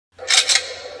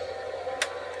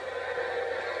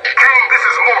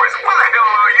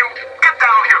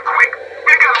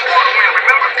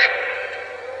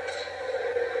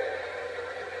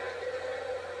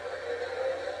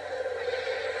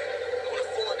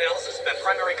analysis of that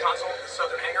primary console in the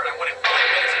southern hangar, and I want it 5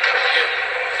 minutes ago. Here,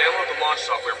 download the launch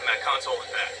software from that console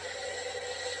and back.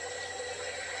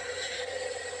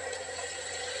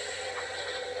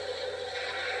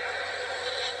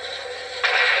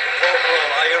 Corporal,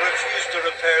 I refuse to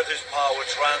repair this power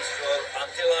transfer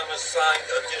until I'm assigned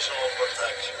additional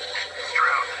protection.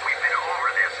 Stroud, we've been over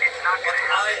this. It's not But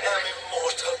gonna I happen. am in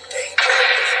mortal danger.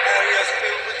 This area is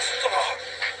filled with storm.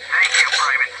 Thank you,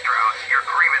 Private Stroud. Your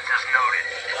grievance is noted.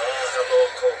 Hello,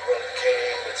 Corporal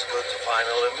King. It's good to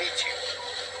finally meet you.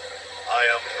 I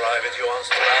am Private Johan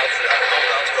Stroud. You have no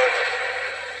doubt heard of me.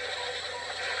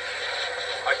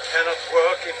 I cannot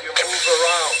work if you move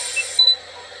around.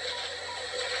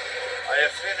 I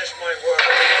have finished my work.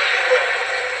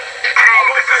 King,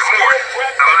 this is Mort.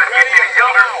 Let's get these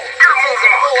younger. Get It takes a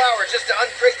moving. full hour just to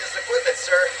uncrate this equipment,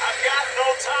 sir. I've got no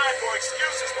time for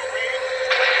excuses, Marine.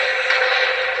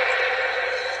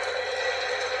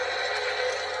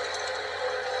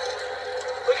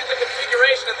 Look at the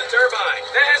configuration of the turbine.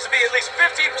 That has to be at least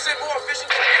 15% more efficient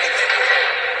than anything.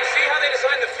 You see how they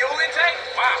designed the fuel intake?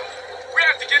 Wow. We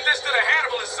have to get this to the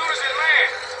Hannibal as soon as it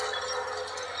lands.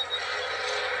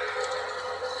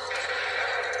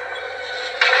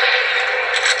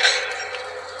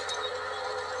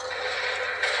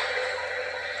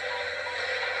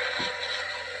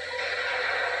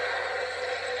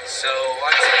 So,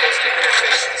 I'm supposed to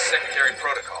interface with the secondary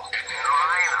protocol.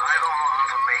 Ryan, I don't know how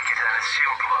to make it any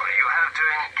simpler. You have to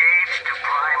engage the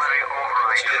primary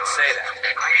override. You didn't say that.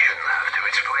 I shouldn't have to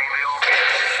explain the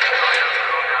obvious. I have to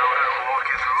go down and walk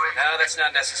you through it. No, that's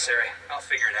not necessary. I'll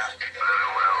figure it out. Very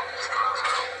well, Strauss.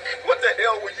 What the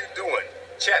hell were you doing?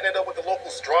 Chatting it up with the local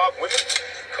Strahd women?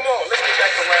 Come on, let's get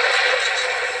back to Randall's first.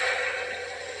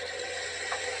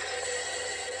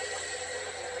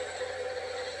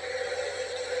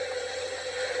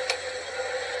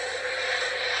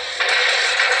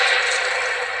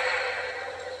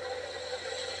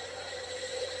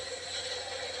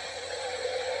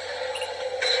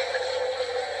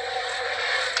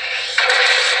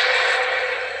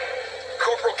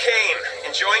 Corporal Kane,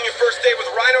 enjoying your first day with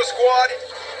Rhino Squad?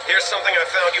 Here's something I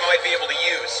found you might be able to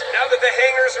use. Now that the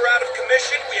hangars are out of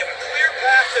commission, we have a clear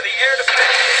path to the air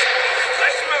defense.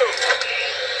 Let's move.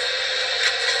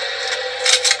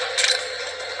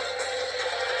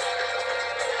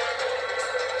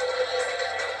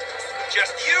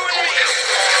 Just you and me.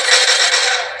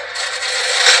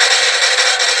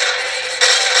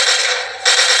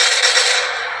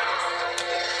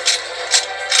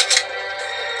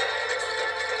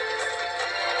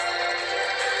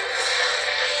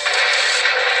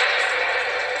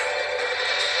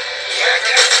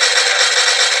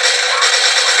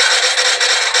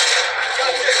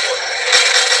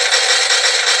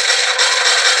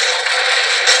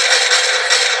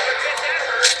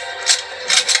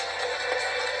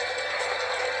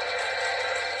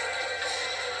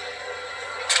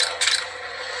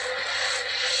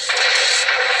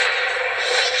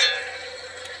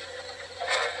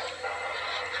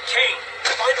 Kane,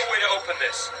 find a way to open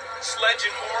this. Sledge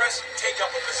and Morris, take up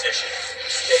a position.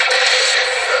 Stay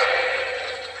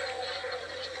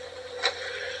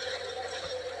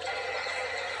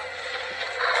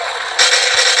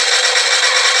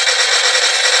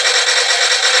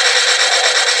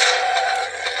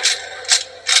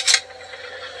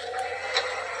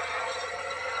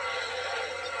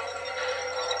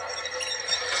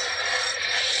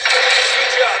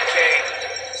Good job, Kane.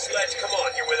 Sledge, come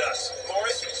on, you're with us.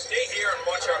 Morris, stay here and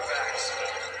watch our backs.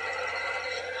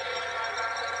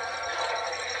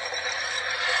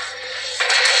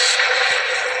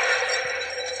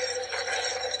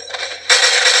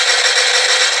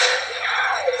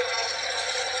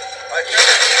 I've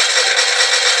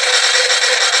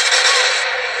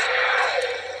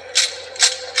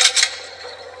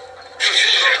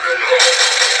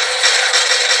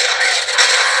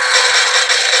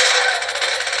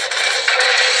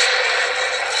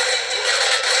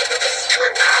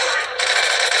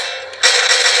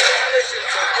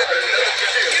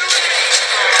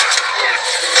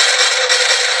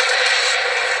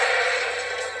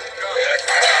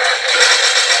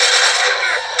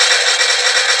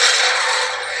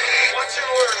Watch and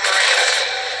learn,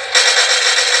 Marine.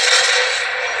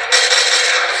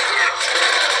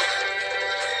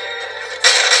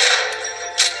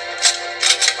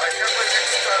 I got my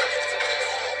next target.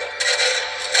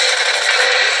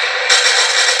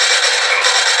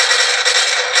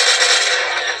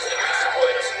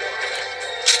 Exploit us.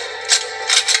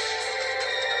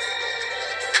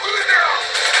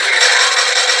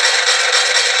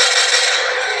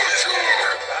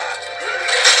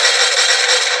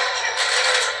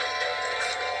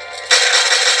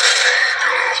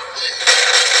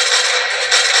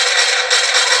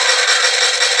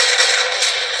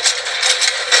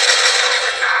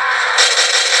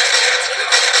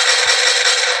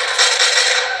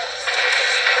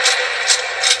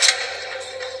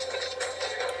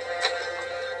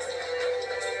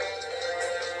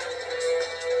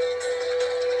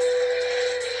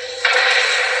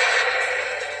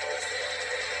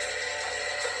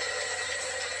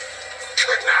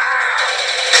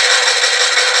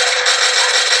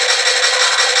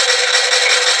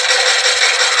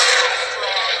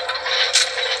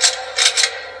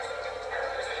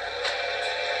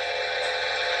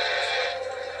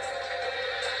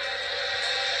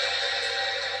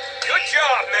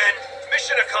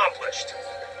 Mission accomplished.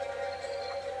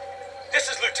 This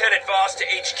is Lieutenant Voss to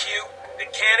HQ. The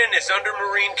cannon is under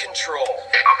Marine control.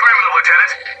 Affirmative,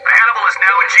 Lieutenant. The Hannibal is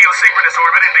now in geosynchronous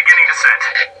orbit and beginning descent.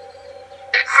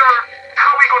 Sir, how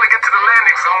are we going to get to the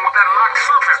landing zone with that locked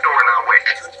surface door in our way?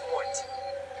 Good point.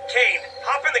 Kane,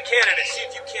 hop in the cannon and see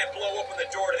if you can't blow open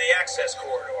the door to the access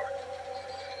corridor.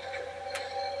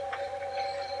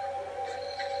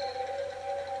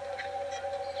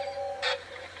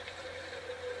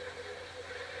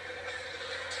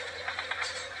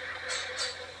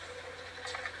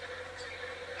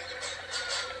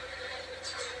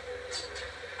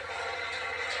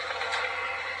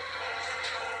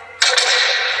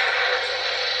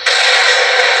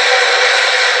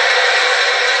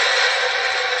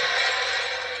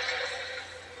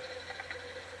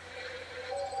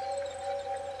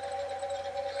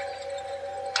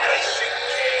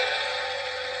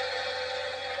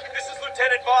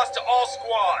 Lieutenant Voss to all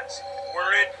squads.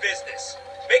 We're in business.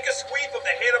 Make a sweep of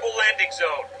the Hannibal landing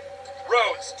zone.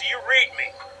 Rhodes, do you read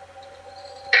me?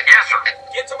 Yes, sir.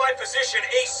 Get to my position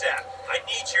ASAP. I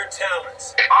need your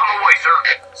talents. On the way, sir.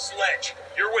 Sledge,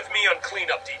 you're with me on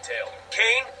cleanup detail.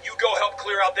 Kane, you go help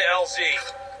clear out the LZ.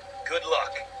 Good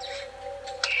luck.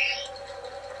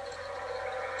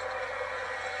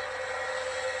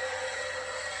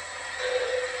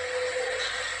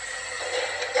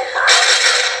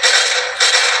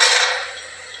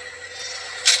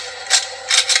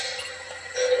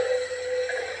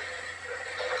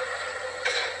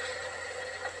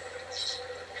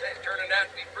 Turning out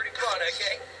to be pretty fun,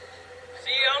 okay?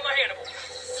 See you on the Hannibal.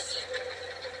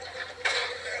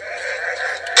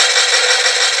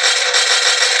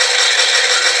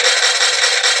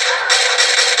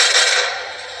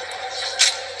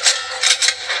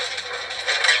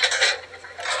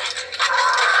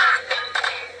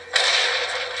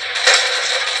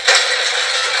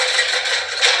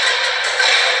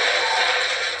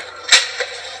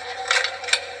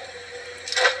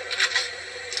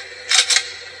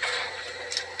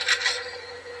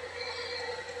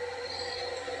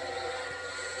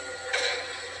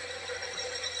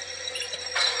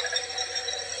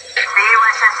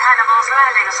 Hannibal's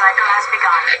landing cycle has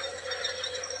begun.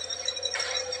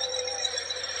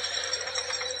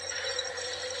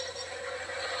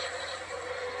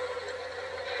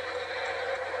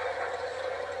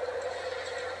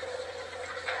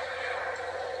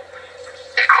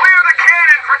 Clear the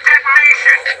cannon for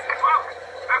detonation! Look,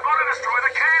 they're going to destroy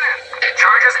the cannon.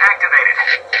 Charges activated.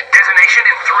 Detonation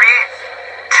in 3,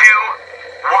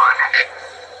 2, 1.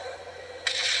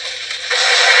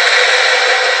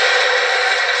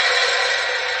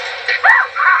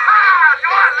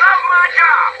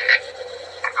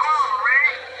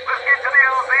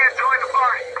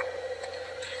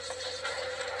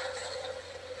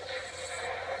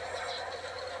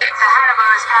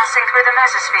 Passing through the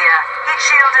mesosphere. Heat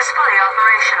shield is fully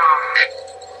operational.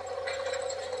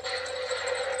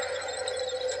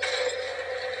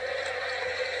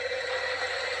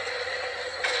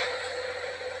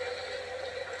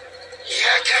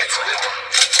 Yeah, I can't split.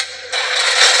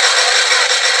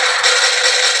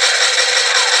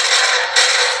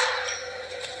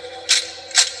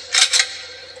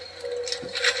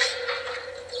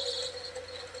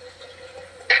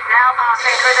 Now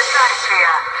passing through the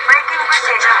stratosphere. Braking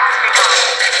procedure has begun.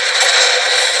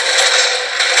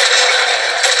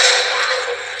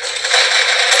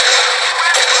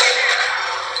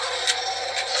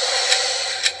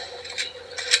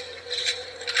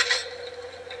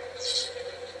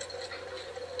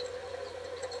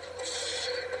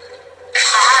 The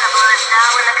Hannibal is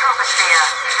now in the troposphere.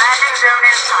 Landing zone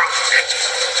in sight.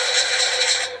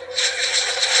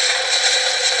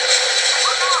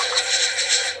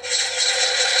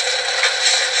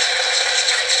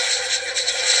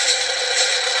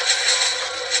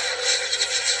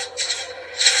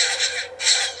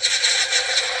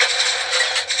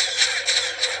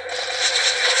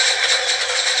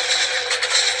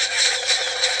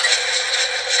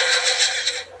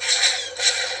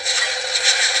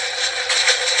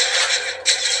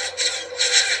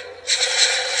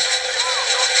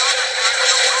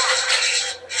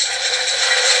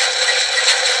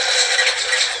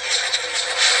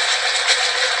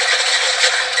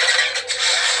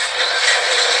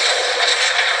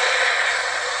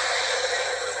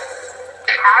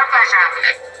 Our pleasure.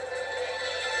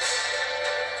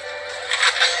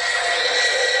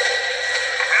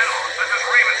 Hannibal, this is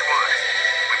Raven Squad.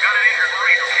 We've got an injured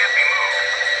Marine who can't be moved.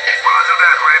 Roger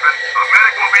that, Raven. A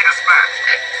medic will be dispatched.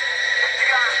 You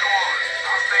guys go on.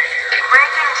 I'll stay here.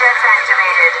 Braking jets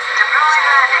activated. Deploying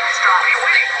landing What are strike. you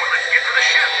waiting for? Let's get to the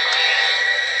ship.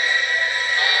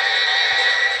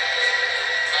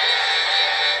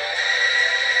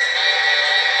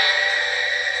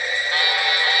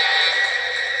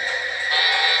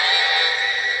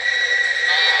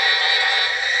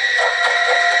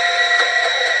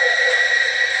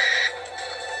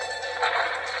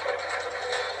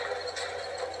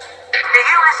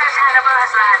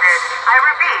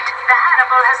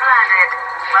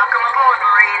 Welcome aboard,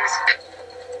 Marines.